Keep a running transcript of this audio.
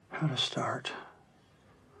how to start.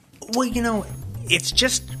 Well, it's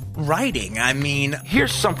just writing. I mean,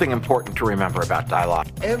 here's something important to remember about dialogue.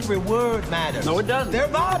 Every word matters. No, it doesn't. They're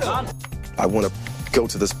vital. I want to go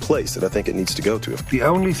to this place that I think it needs to go to. The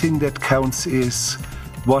only thing that counts is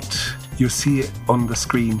what you see on the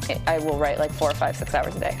screen. I will write like 4 or 5, 6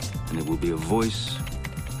 hours a day. And it will be a voice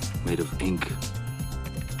made of ink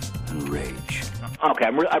and rage. Okay,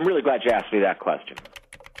 I'm really glad you asked me that question.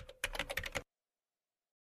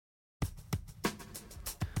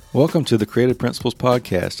 Welcome to the Creative Principles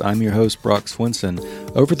Podcast. I'm your host, Brock Swinson.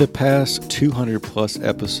 Over the past 200 plus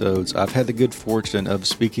episodes, I've had the good fortune of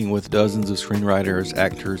speaking with dozens of screenwriters,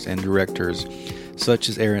 actors, and directors, such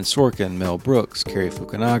as Aaron Sorkin, Mel Brooks, Cary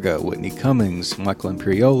Fukunaga, Whitney Cummings, Michael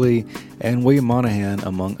Imperioli, and William Monahan,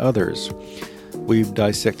 among others. We've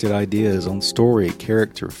dissected ideas on story,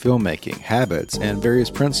 character, filmmaking, habits, and various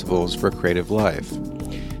principles for creative life.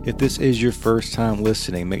 If this is your first time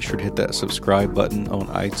listening, make sure to hit that subscribe button on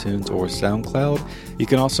iTunes or SoundCloud. You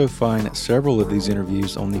can also find several of these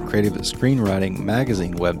interviews on the Creative Screenwriting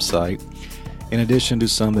Magazine website, in addition to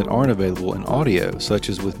some that aren't available in audio, such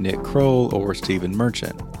as with Nick Kroll or Stephen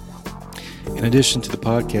Merchant. In addition to the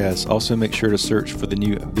podcast, also make sure to search for the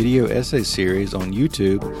new video essay series on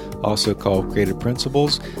YouTube, also called Creative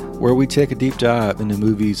Principles, where we take a deep dive into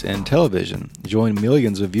movies and television. Join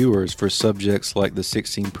millions of viewers for subjects like the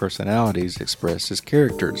 16 personalities expressed as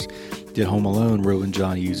characters. Did Home Alone ruin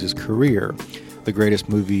John Hughes' career? The greatest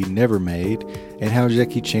movie never made, and how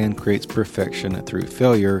Jackie Chan creates perfection through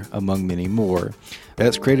failure, among many more.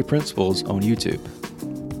 That's Creative Principles on YouTube.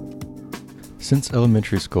 Since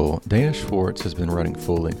elementary school, Dana Schwartz has been writing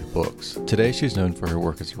full-length books. Today she's known for her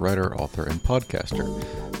work as a writer, author, and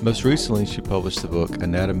podcaster. Most recently, she published the book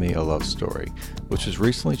Anatomy: A Love Story, which was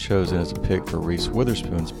recently chosen as a pick for Reese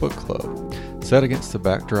Witherspoon's book club. Set against the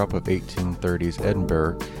backdrop of 1830s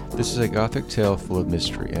Edinburgh, this is a gothic tale full of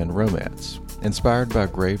mystery and romance. Inspired by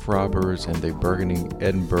grave robbers and the burgeoning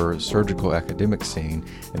Edinburgh surgical academic scene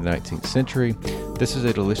in the 19th century, this is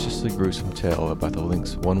a deliciously gruesome tale about the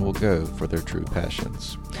lengths one will go for their true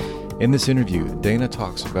passions. In this interview, Dana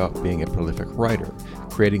talks about being a prolific writer,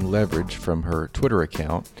 creating leverage from her Twitter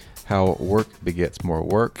account, how work begets more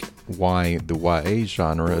work, why the YA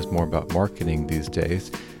genre is more about marketing these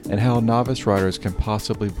days, and how novice writers can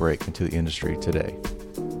possibly break into the industry today.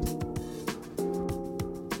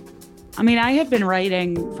 I mean, I had been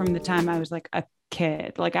writing from the time I was like a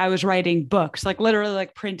kid. Like I was writing books, like literally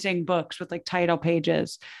like printing books with like title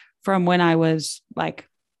pages from when I was like,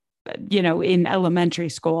 in elementary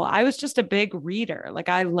school. I was just a big reader. Like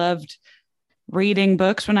I loved reading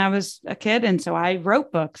books when I was a kid. And so I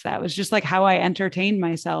wrote books. That was just like how I entertained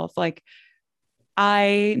myself. Like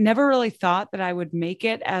I never really thought that I would make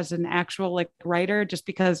it as an actual like writer, just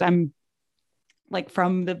because I'm like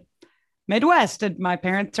from the Midwest and my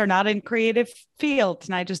parents are not in creative fields.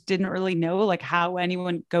 And I just didn't really know like how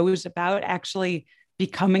anyone goes about actually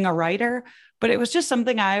becoming a writer. But it was just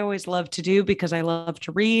something I always loved to do because I love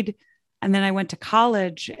to read. And then I went to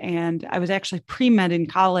college and I was actually pre-med in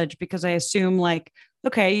college because I assume like,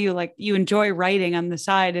 okay, you enjoy writing on the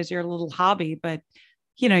side as your little hobby, but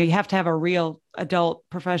you have to have a real adult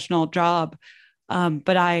professional job.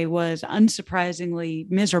 But I was unsurprisingly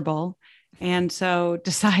miserable. And so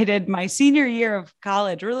decided my senior year of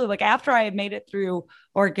college, really like after I had made it through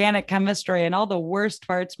organic chemistry and all the worst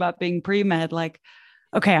parts about being pre-med, like,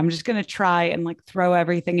 okay, I'm just going to try and like throw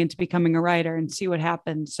everything into becoming a writer and see what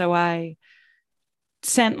happens. So I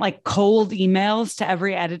sent like cold emails to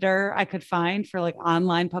every editor I could find for like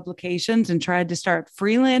online publications and tried to start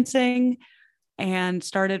freelancing and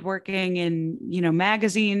started working in,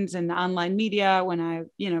 magazines and online media when I,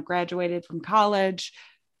 graduated from college.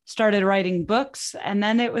 Started writing books. And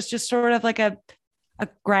then it was just sort of like a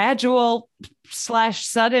gradual /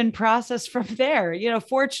 sudden process from there.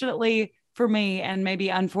 Fortunately for me, and maybe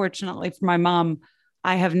unfortunately for my mom,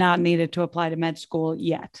 I have not needed to apply to med school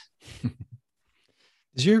yet.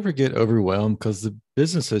 Did you ever get overwhelmed? Because the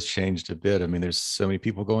business has changed a bit. I mean, there's so many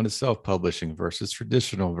people going to self-publishing versus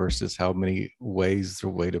traditional versus how many ways there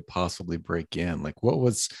way to possibly break in. Like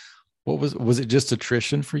was it just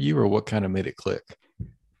attrition for you, or what kind of made it click?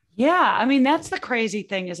 Yeah. I mean, that's the crazy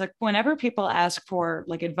thing is like whenever people ask for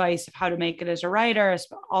like advice of how to make it as a writer,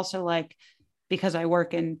 also like because I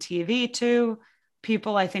work in TV too,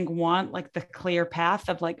 people I think want like the clear path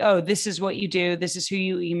of like, oh, this is what you do. This is who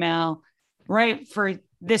you email, right, for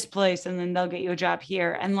this place. And then they'll get you a job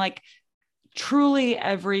here. And like truly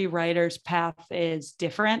every writer's path is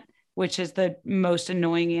different, which is the most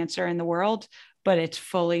annoying answer in the world, but it's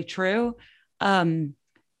fully true.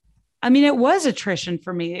 I mean, it was attrition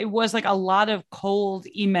for me. It was like a lot of cold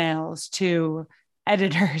emails to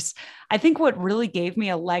editors. I think what really gave me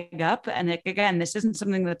a leg up, and again, this isn't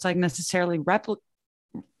something that's like necessarily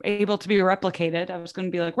able to be replicated. I was going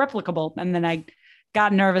to be like replicable. And then I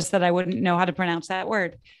got nervous that I wouldn't know how to pronounce that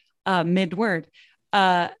word mid-word.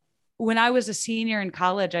 When I was a senior in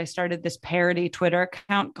college, I started this parody Twitter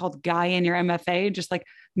account called Guy in Your MFA, just like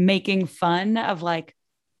making fun of like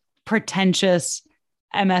pretentious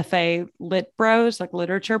MFA lit bros, like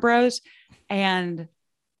literature bros. And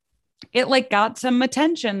it like got some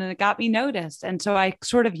attention and it got me noticed. And so I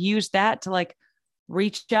sort of used that to like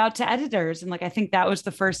reach out to editors. And like, I think that was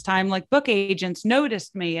the first time like book agents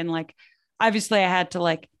noticed me. And like, obviously I had to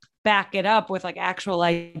like back it up with like actual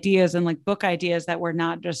ideas and like book ideas that were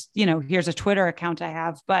not just, you know, here's a Twitter account I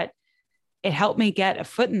have, but it helped me get a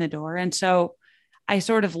foot in the door. And so I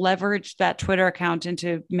sort of leveraged that Twitter account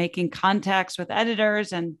into making contacts with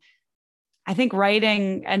editors. And I think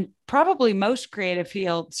writing and probably most creative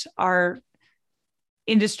fields are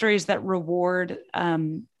industries that reward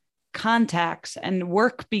contacts, and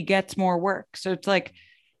work begets more work. So it's like,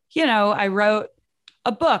 you know, I wrote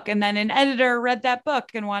a book and then an editor read that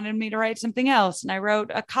book and wanted me to write something else. And I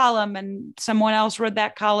wrote a column and someone else read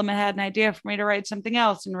that column and had an idea for me to write something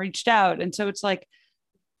else and reached out. And so it's like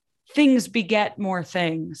things beget more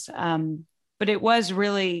things. But it was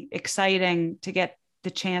really exciting to get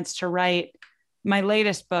the chance to write my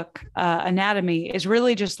latest book, Anatomy, is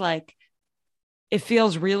really just like, it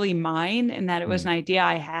feels really mine in that it was an idea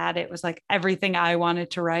I had. It was like everything I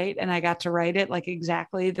wanted to write, and I got to write it like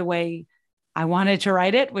exactly the way I wanted to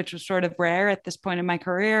write it, which was sort of rare at this point in my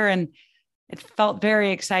career. And it felt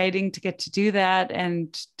very exciting to get to do that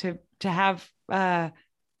and to have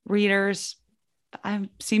readers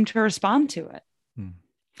seem to respond to it.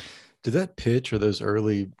 Did that pitch or those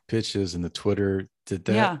early pitches in the Twitter, did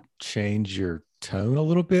that change your tone a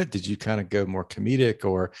little bit? Did you kind of go more comedic,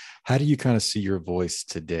 or how do you kind of see your voice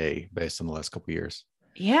today based on the last couple of years?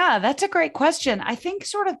 Yeah, that's a great question. I think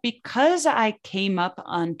sort of because I came up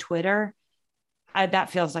on Twitter, that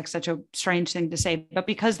feels like such a strange thing to say, but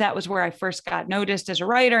because that was where I first got noticed as a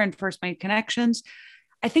writer and first made connections,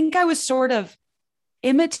 I think I was sort of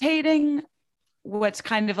imitating what's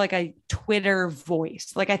kind of like a Twitter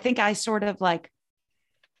voice. Like, I think I sort of like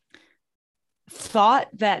thought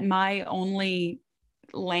that my only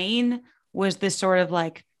lane was this sort of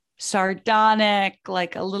like sardonic,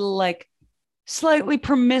 like a little like slightly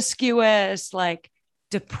promiscuous, like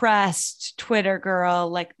depressed Twitter girl,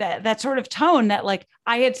 like that sort of tone that like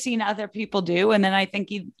I had seen other people do. And then I think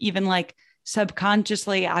even like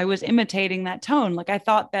subconsciously I was imitating that tone. Like I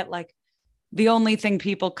thought that like the only thing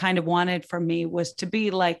people kind of wanted from me was to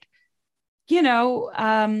be like, you know,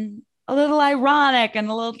 a little ironic and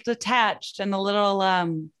a little detached and a little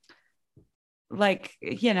like,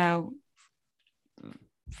 you know,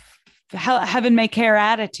 heaven may care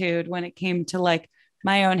attitude when it came to like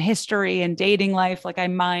my own history and dating life. Like I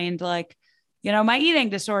mind like, you know, my eating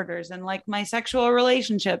disorders and like my sexual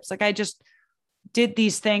relationships. Like I just did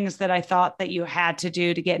these things that I thought that you had to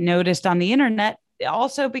do to get noticed on the internet.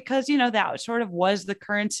 Also because, you know, that sort of was the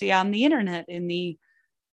currency on the internet in the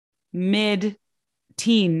mid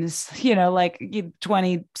teens, you know, like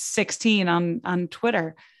 2016 on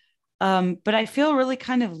Twitter. But I feel really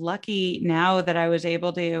kind of lucky now that I was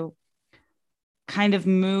able to kind of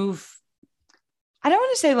move. I don't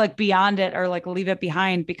want to say like beyond it or like leave it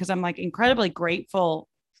behind, because I'm like incredibly grateful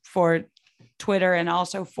for Twitter and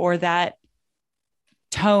also for that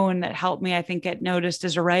tone that helped me, I think, get noticed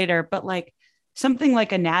as a writer. But like something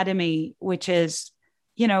like Anatomy, which is,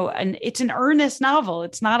 you know, and it's an earnest novel.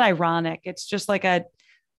 It's not ironic. It's just like a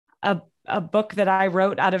book that I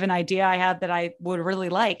wrote out of an idea I had that I would really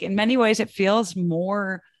like. In many ways, it feels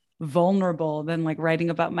more vulnerable than like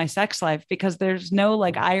writing about my sex life, because there's no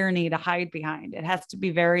like irony to hide behind. It has to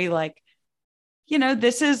be very like, you know,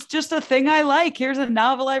 this is just a thing I like. Here's a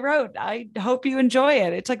novel I wrote. I hope you enjoy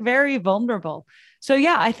it. It's like very vulnerable. So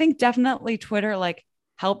yeah, I think definitely Twitter like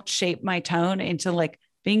helped shape my tone into like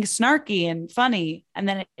being snarky and funny. And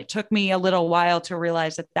then it took me a little while to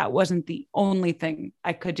realize that that wasn't the only thing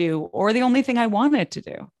I could do or the only thing I wanted to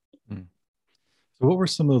do. So what were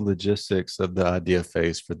some of the logistics of the idea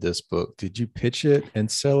phase for this book? Did you pitch it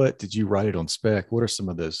and sell it? Did you write it on spec? What are some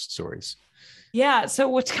of those stories? Yeah. So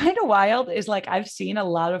what's kind of wild is like, I've seen a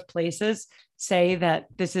lot of places say that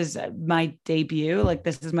this is my debut, like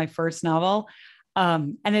this is my first novel.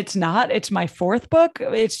 And it's not, it's my fourth book.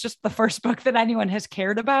 It's just the first book that anyone has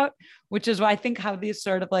cared about, which is why I think how these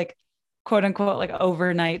sort of like, quote unquote, like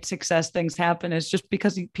overnight success things happen is just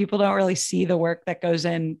because people don't really see the work that goes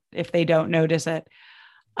in if they don't notice it.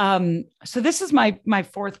 So this is my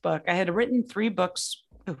fourth book. I had written three books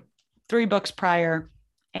prior,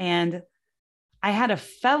 and I had a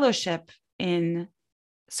fellowship in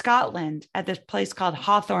Scotland at this place called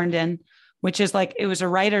Hawthornden, which is like, it was a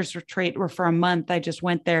writer's retreat where for a month I just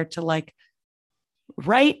went there to like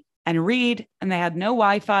write and read, and they had no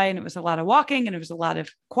Wi-Fi, and it was a lot of walking, and it was a lot of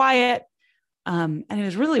quiet. And it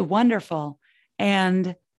was really wonderful.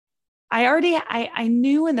 And I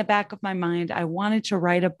knew in the back of my mind, I wanted to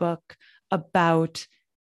write a book about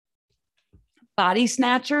body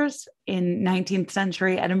snatchers in 19th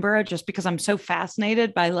century Edinburgh, just because I'm so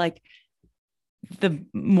fascinated by like the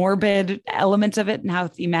morbid elements of it and how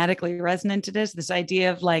thematically resonant it is. This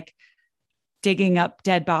idea of like digging up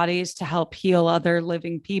dead bodies to help heal other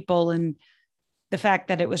living people, and the fact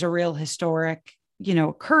that it was a real historic,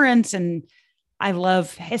 occurrence. And I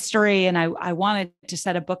love history, and I wanted to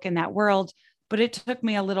set a book in that world, but it took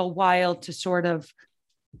me a little while to sort of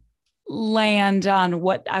land on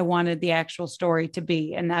what I wanted the actual story to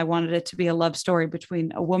be. And I wanted it to be a love story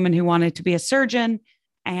between a woman who wanted to be a surgeon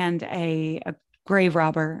and a grave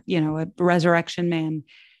robber, a resurrection man.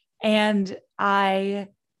 And I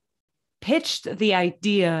pitched the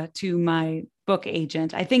idea to my book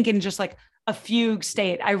agent, I think in just like a fugue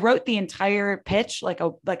state. I wrote the entire pitch, like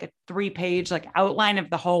a 3-page like outline of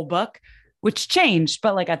the whole book, which changed,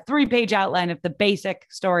 but like a 3-page outline of the basic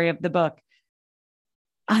story of the book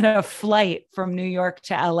on a flight from New York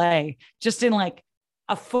to LA, just in like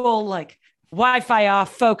a full like Wi-Fi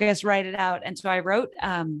off focus, write it out. And so I wrote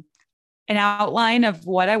an outline of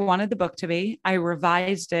what I wanted the book to be. I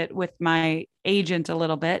revised it with my agent a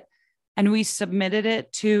little bit, and we submitted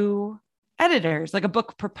it to editors, like a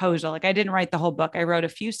book proposal. Like I didn't write the whole book. I wrote a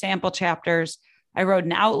few sample chapters. I wrote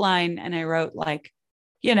an outline, and I wrote like,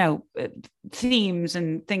 themes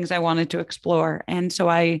and things I wanted to explore. And so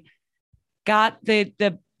I got the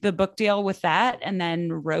book deal with that, and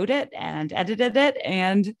then wrote it and edited it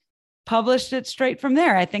and published it straight from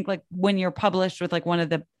there. I think like when you're published with like one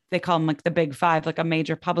of they call them like the big five, like a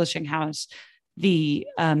major publishing house, the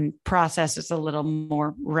process is a little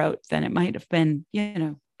more rote than it might have been,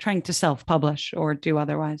 trying to self-publish or do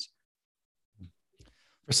otherwise.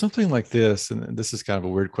 For something like this, and this is kind of a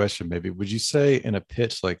weird question, maybe, would you say in a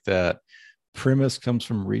pitch like that, premise comes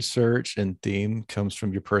from research and theme comes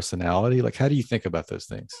from your personality? Like, how do you think about those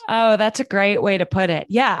things? Oh, that's a great way to put it.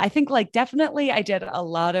 Yeah, I think like definitely I did a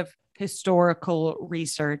lot of historical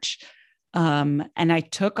research. And I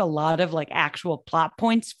took a lot of like actual plot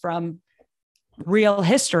points from real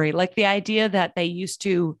history, like the idea that they used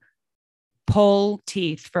to pull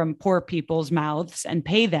teeth from poor people's mouths and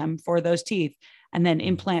pay them for those teeth, and then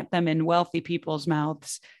implant them in wealthy people's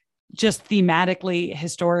mouths. Just thematically,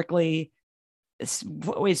 historically,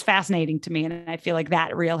 is fascinating to me. And I feel like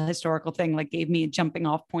that real historical thing like gave me a jumping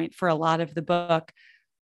off point for a lot of the book.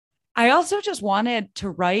 I also just wanted to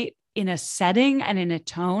write in a setting and in a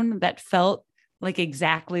tone that felt like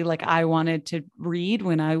exactly like I wanted to read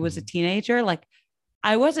when I was a teenager. Like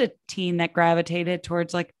I was a teen that gravitated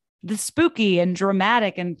towards like the spooky and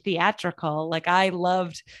dramatic and theatrical. Like I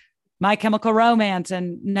loved My Chemical Romance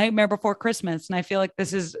and Nightmare Before Christmas. And I feel like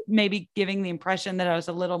this is maybe giving the impression that I was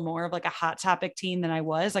a little more of like a hot topic teen than I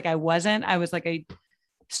was. Like I wasn't. I was like a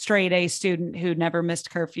straight A student who never missed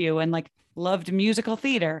curfew and like loved musical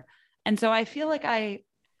theater. And so I feel like I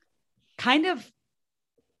kind of,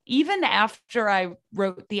 even after I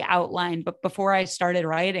wrote the outline, but before I started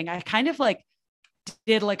writing, I kind of like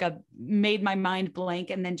did like made my mind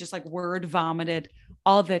blank and then just like word vomited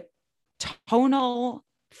all the tonal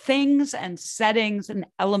things and settings and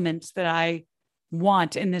elements that I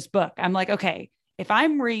want in this book. I'm like, okay, if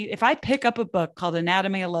I pick up a book called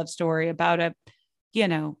Anatomy, a Love Story about a,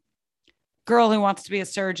 girl who wants to be a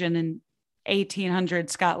surgeon in 1800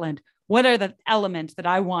 Scotland, what are the elements that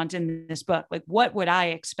I want in this book? Like, what would I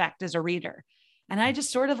expect as a reader? And I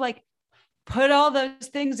just sort of like put all those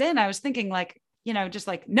things in. I was thinking like, just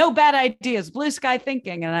like no bad ideas, blue sky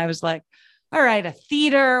thinking. And I was like, all right, a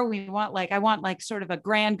theater. I want like sort of a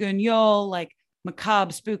Grand Guignol, like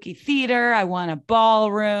macabre, spooky theater. I want a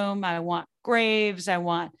ballroom. I want graves. I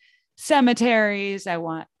want cemeteries. I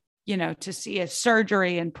want, to see a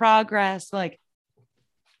surgery in progress. Like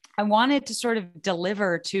I wanted to sort of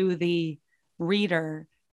deliver to the reader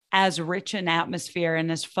as rich an atmosphere and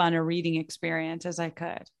as fun a reading experience as I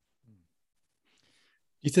could.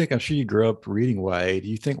 I'm sure you grew up reading YA. Do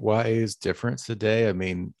you think YA is different today? I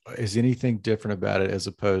mean, is anything different about it as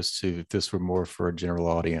opposed to if this were more for a general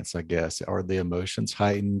audience, I guess? Are the emotions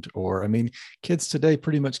heightened? Or, I mean, kids today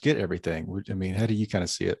pretty much get everything. I mean, how do you kind of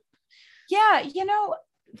see it? Yeah,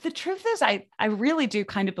 the truth is I really do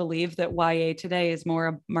kind of believe that YA today is more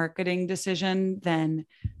a marketing decision than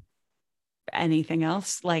anything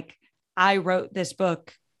else. Like, I wrote this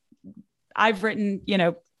book. I've written,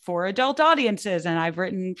 for adult audiences, and I've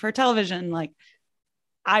written for television. Like,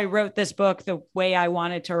 I wrote this book the way I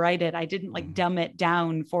wanted to write it. I didn't like dumb it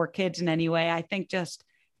down for kids in any way. I think just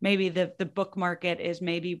maybe the book market is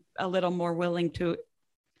maybe a little more willing to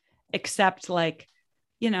accept like,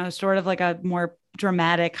 sort of like a more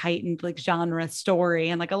dramatic, heightened like genre story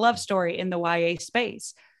and like a love story in the YA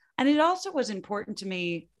space. And it also was important to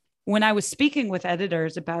me when I was speaking with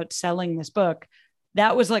editors about selling this book.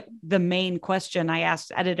 That was like the main question I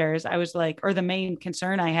asked editors. I was like, or the main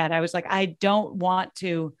concern I had, I was like, I don't want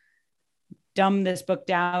to dumb this book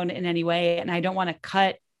down in any way. And I don't want to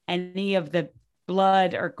cut any of the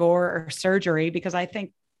blood or gore or surgery, because I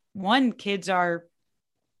think kids are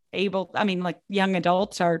young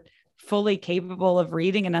adults are fully capable of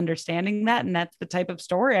reading and understanding that. And that's the type of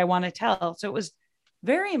story I want to tell. So it was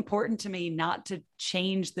very important to me not to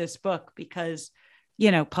change this book because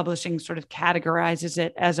publishing sort of categorizes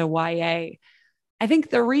it as a YA. I think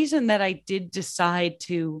the reason that I did decide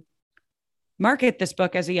to market this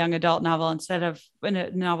book as a young adult novel instead of a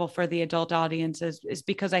novel for the adult audience is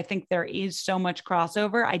because I think there is so much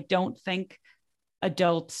crossover. I don't think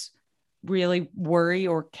adults really worry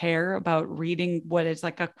or care about reading what is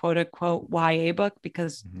like a quote unquote YA book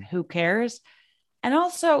because who cares? And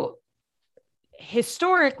also,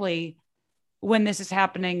 historically, when this is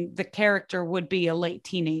happening, the character would be a late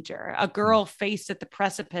teenager. A girl faced at the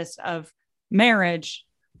precipice of marriage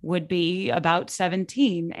would be about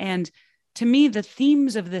 17. And to me, the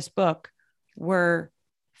themes of this book were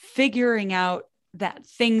figuring out that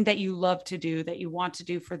thing that you love to do, that you want to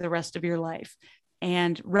do for the rest of your life,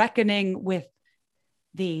 and reckoning with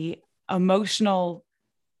the emotional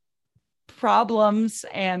problems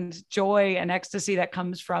and joy and ecstasy that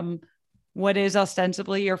comes from what is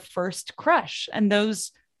ostensibly your first crush. And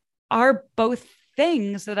those are both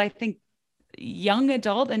things that I think young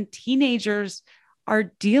adult and teenagers are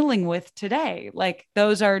dealing with today. Like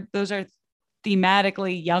those are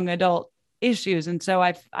thematically young adult issues. And so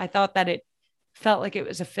I thought that it felt like it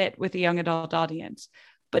was a fit with a young adult audience.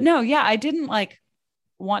 But no, yeah, I didn't like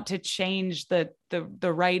want to change the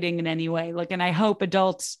writing in any way. Like, and I hope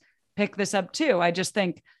adults pick this up too. I just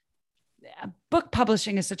think book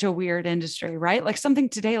publishing is such a weird industry, right? Like something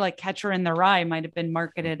today like Catcher in the Rye might have been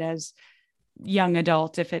marketed as young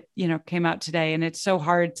adult if it, came out today. And it's so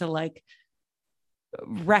hard to like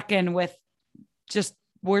reckon with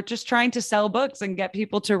we're just trying to sell books and get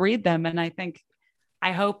people to read them. And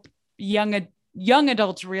I hope young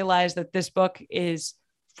adults realize that this book is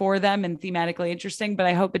for them and thematically interesting, but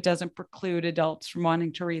I hope it doesn't preclude adults from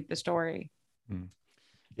wanting to read the story.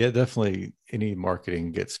 Yeah, definitely. Any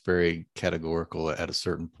marketing gets very categorical at a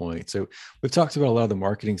certain point. So we've talked about a lot of the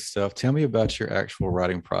marketing stuff. Tell me about your actual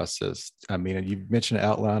writing process. I mean, you mentioned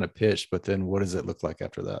outline, a pitch, but then what does it look like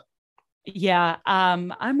after that? Yeah,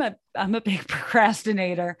 I'm a big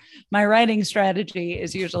procrastinator. My writing strategy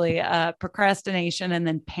is usually procrastination and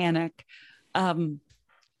then panic.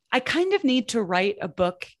 I kind of need to write a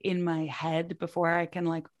book in my head before I can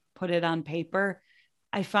like put it on paper.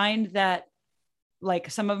 I find that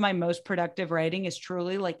like some of my most productive writing is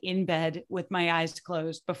truly like in bed with my eyes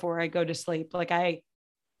closed before I go to sleep. Like I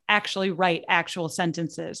actually write actual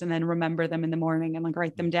sentences and then remember them in the morning and like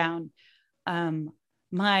write them down.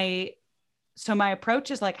 So my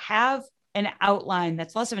approach is like have an outline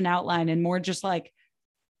that's less of an outline and more just like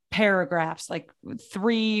paragraphs, like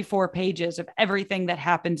 3-4 pages of everything that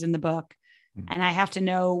happens in the book. And I have to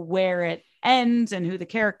know where it ends and who the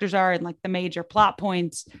characters are and like the major plot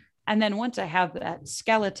points. And then once I have that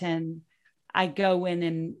skeleton, I go in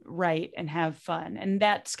and write and have fun. And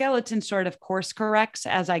that skeleton sort of course corrects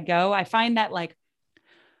as I go. I find that like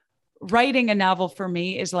writing a novel for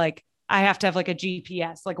me is like, I have to have like a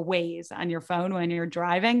GPS, like Waze on your phone when you're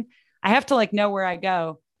driving. I have to like know where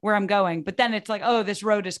I'm going. But then it's like, oh, this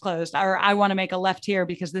road is closed, or I want to make a left here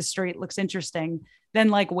because this street looks interesting. Then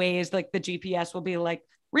like Waze, like the GPS will be like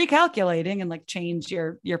recalculating and like change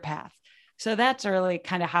your path. So that's really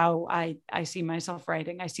kind of how I see myself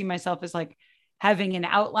writing. I see myself as like having an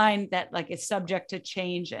outline that like is subject to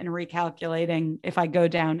change and recalculating if I go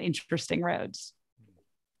down interesting roads.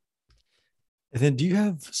 And then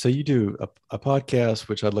you do a podcast,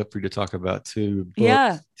 which I'd love for you to talk about too, books,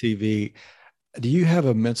 yeah, TV. Do you have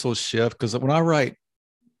a mental shift? Because when I write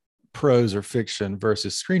prose or fiction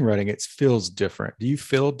versus screenwriting, it feels different. Do you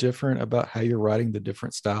feel different about how you're writing the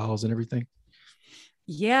different styles and everything?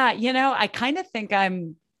 Yeah. I kind of think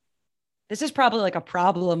I'm this is probably like a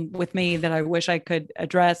problem with me that I wish I could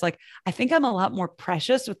address. Like, I think I'm a lot more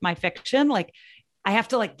precious with my fiction. Like, I have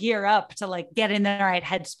to like gear up to like get in the right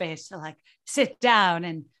headspace to like sit down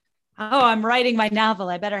and, oh, I'm writing my novel.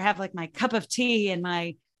 I better have like my cup of tea and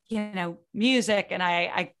my, music. And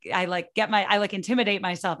I like I like intimidate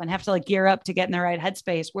myself and have to like gear up to get in the right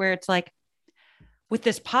headspace, where it's like with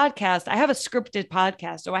this podcast, I have a scripted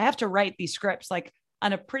podcast. So I have to write these scripts like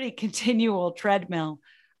on a pretty continual treadmill.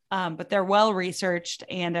 But they're well researched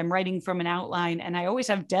and I'm writing from an outline and I always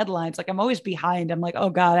have deadlines. Like I'm always behind. I'm like, oh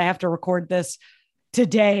God, I have to record this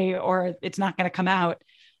today or it's not going to come out.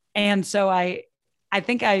 And so I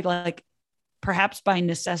think I like, perhaps by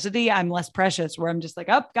necessity, I'm less precious, where I'm just like,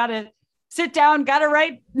 oh, gotta sit down, gotta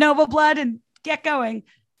write Noble Blood and get going.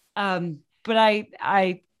 But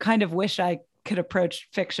I kind of wish I could approach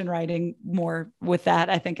fiction writing more with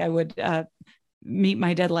that. I think I would meet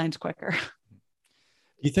my deadlines quicker.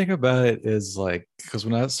 You think about it as like, because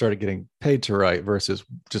when I started getting paid to write versus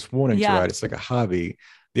just wanting to write, it's like a hobby.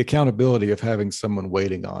 The accountability of having someone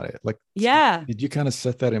waiting on it. Like, did you kind of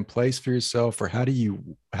set that in place for yourself, or how do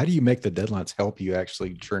you make the deadlines help you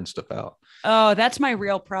actually churn stuff out? Oh, that's my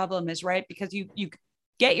real problem is right. Because you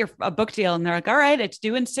get a book deal and they're like, all right, it's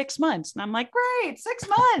due in 6 months. And I'm like, great, 6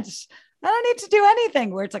 months. I don't need to do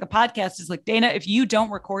anything. Where it's like a podcast is like, Dana, if you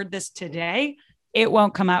don't record this today, it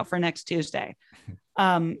won't come out for next Tuesday.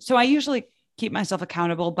 So I usually keep myself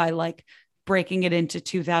accountable by like breaking it into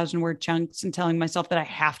 2,000 word chunks and telling myself that I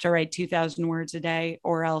have to write 2,000 words a day,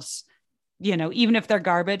 or else, even if they're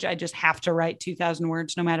garbage, I just have to write 2,000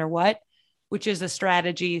 words no matter what, which is a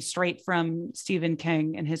strategy straight from Stephen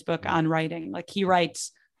King in his book on writing. Like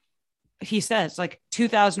he says like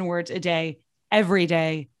 2,000 words a day, every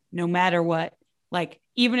day, no matter what. Like,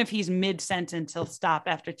 even if he's mid-sentence, he'll stop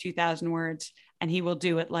after 2,000 words and he will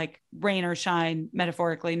do it like rain or shine,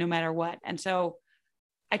 metaphorically, no matter what. And so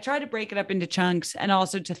I try to break it up into chunks, and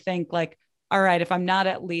also to think like, all right, if I'm not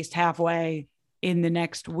at least halfway in the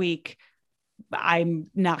next week, I'm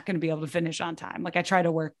not going to be able to finish on time. Like I try to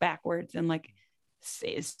work backwards and like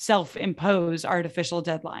self-impose artificial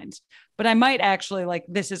deadlines. But I might actually, like,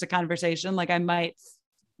 this is a conversation, like I might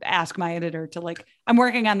ask my editor to like, I'm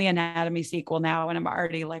working on the Anatomy sequel now and I'm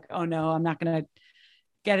already like, oh no, I'm not going to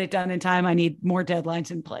get it done in time. I need more deadlines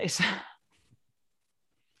in place.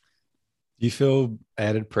 Do you feel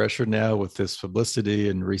added pressure now with this publicity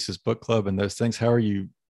and Reese's Book Club and those things? How are you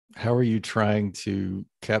trying to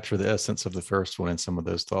capture the essence of the first one and some of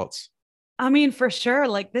those thoughts? I mean, for sure.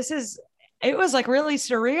 Like it was like really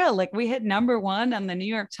surreal. Like we hit #1 on the New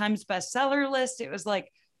York Times bestseller list. It was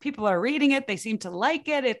like, people are reading it. They seem to like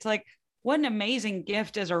it. It's like, what an amazing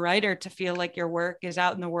gift as a writer to feel like your work is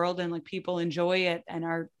out in the world and like people enjoy it and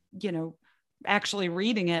are, actually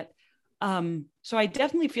reading it. So I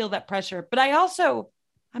definitely feel that pressure, but I also,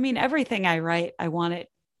 everything I write,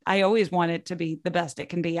 I always want it to be the best it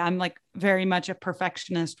can be. I'm like very much a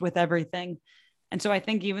perfectionist with everything. And so I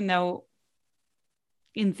think even though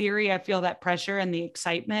in theory, I feel that pressure and the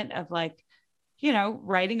excitement of like,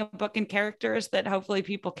 writing a book and characters that hopefully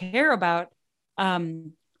people care about.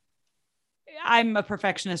 I'm a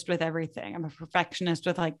perfectionist with everything. I'm a perfectionist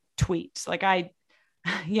with like tweets. Like I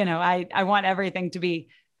want everything to be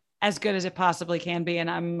as good as it possibly can be. And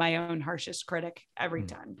I'm my own harshest critic every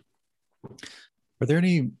time. Are there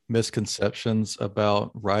any misconceptions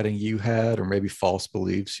about writing you had, or maybe false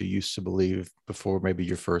beliefs you used to believe before maybe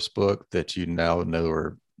your first book that you now know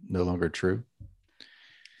are no longer true?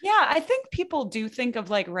 Yeah, I think people do think of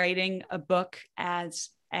like writing a book as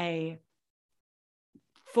a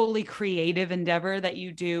fully creative endeavor that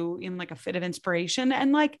you do in like a fit of inspiration.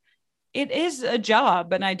 And like, it is a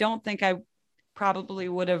job. And I don't think I probably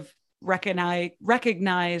would have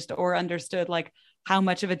recognized or understood like how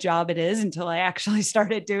much of a job it is until I actually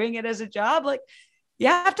started doing it as a job. Like, you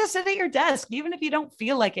have to sit at your desk, even if you don't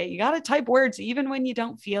feel like it. You got to type words, even when you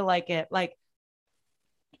don't feel like it. Like,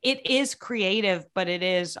 it is creative, but it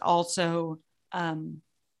is also,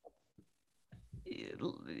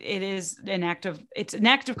 it's an act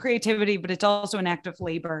of creativity, but it's also an act of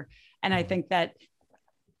labor. And I think that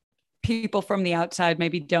people from the outside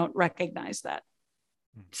maybe don't recognize that.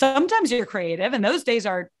 Sometimes you're creative and those days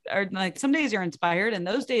are like, some days you're inspired and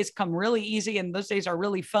those days come really easy and those days are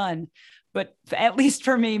really fun. But at least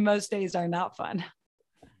for me, most days are not fun.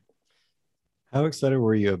 How excited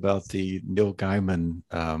were you about the Neil Gaiman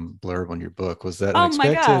blurb on your book? Was that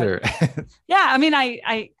unexpected? Or? Yeah, I mean,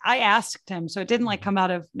 I asked him, so it didn't like come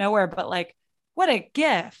out of nowhere, but like, what a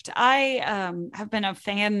gift. I have been a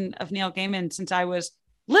fan of Neil Gaiman since I was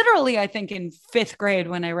literally, I think, in 5th grade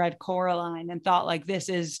when I read Coraline and thought like, this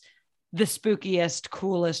is the spookiest,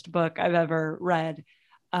 coolest book I've ever read.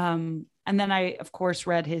 And then I, of course,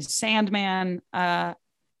 read his Sandman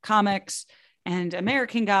comics and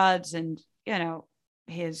American Gods, and, you know,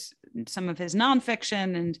 some of his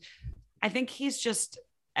nonfiction. And I think he's just,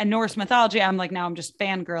 and Norse mythology, I'm like, now I'm just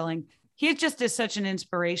fangirling. He just is such an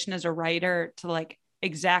inspiration as a writer to like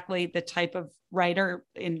exactly the type of writer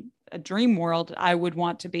in a dream world I would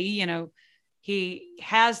want to be. You know, he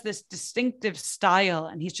has this distinctive style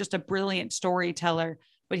and he's just a brilliant storyteller,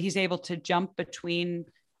 but he's able to jump between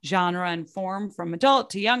genre and form, from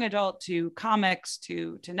adult to young adult to comics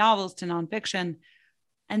to novels to nonfiction.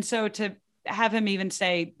 And so to have him even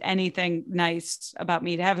say anything nice about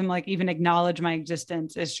me, to have him like even acknowledge my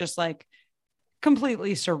existence, is just like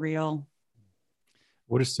completely surreal.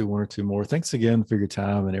 We'll just do one or two more. Thanks again for your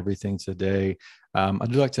time and everything today. I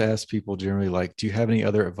do like to ask people generally, like, do you have any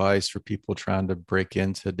other advice for people trying to break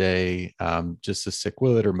in today, just to stick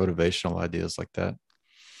with it, or motivational ideas like that?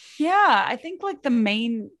 Yeah, I think like the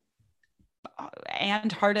main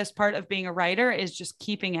and hardest part of being a writer is just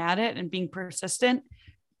keeping at it and being persistent,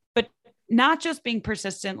 but not just being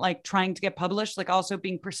persistent, like trying to get published, like also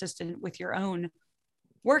being persistent with your own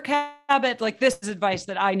work habit. Like, this is advice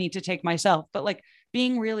that I need to take myself, but like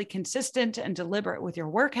being really consistent and deliberate with your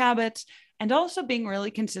work habits, and also being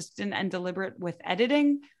really consistent and deliberate with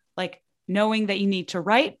editing, like knowing that you need to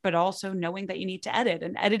write, but also knowing that you need to edit.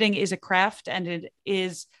 And editing is a craft, and it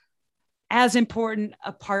is as important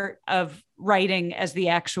a part of writing as the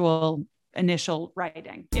actual initial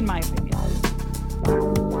writing, in my opinion.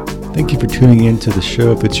 Thank you for tuning in to the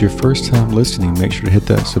show. If it's your first time listening, make sure to hit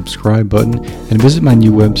that subscribe button and visit my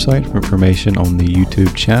new website for information on the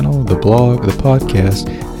YouTube channel, the blog, the podcast,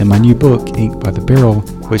 and my new book, Ink by the Barrel,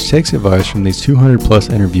 which takes advice from these 200 plus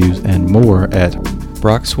interviews and more at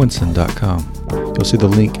brockswinson.com. You'll see the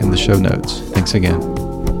link in the show notes. Thanks again.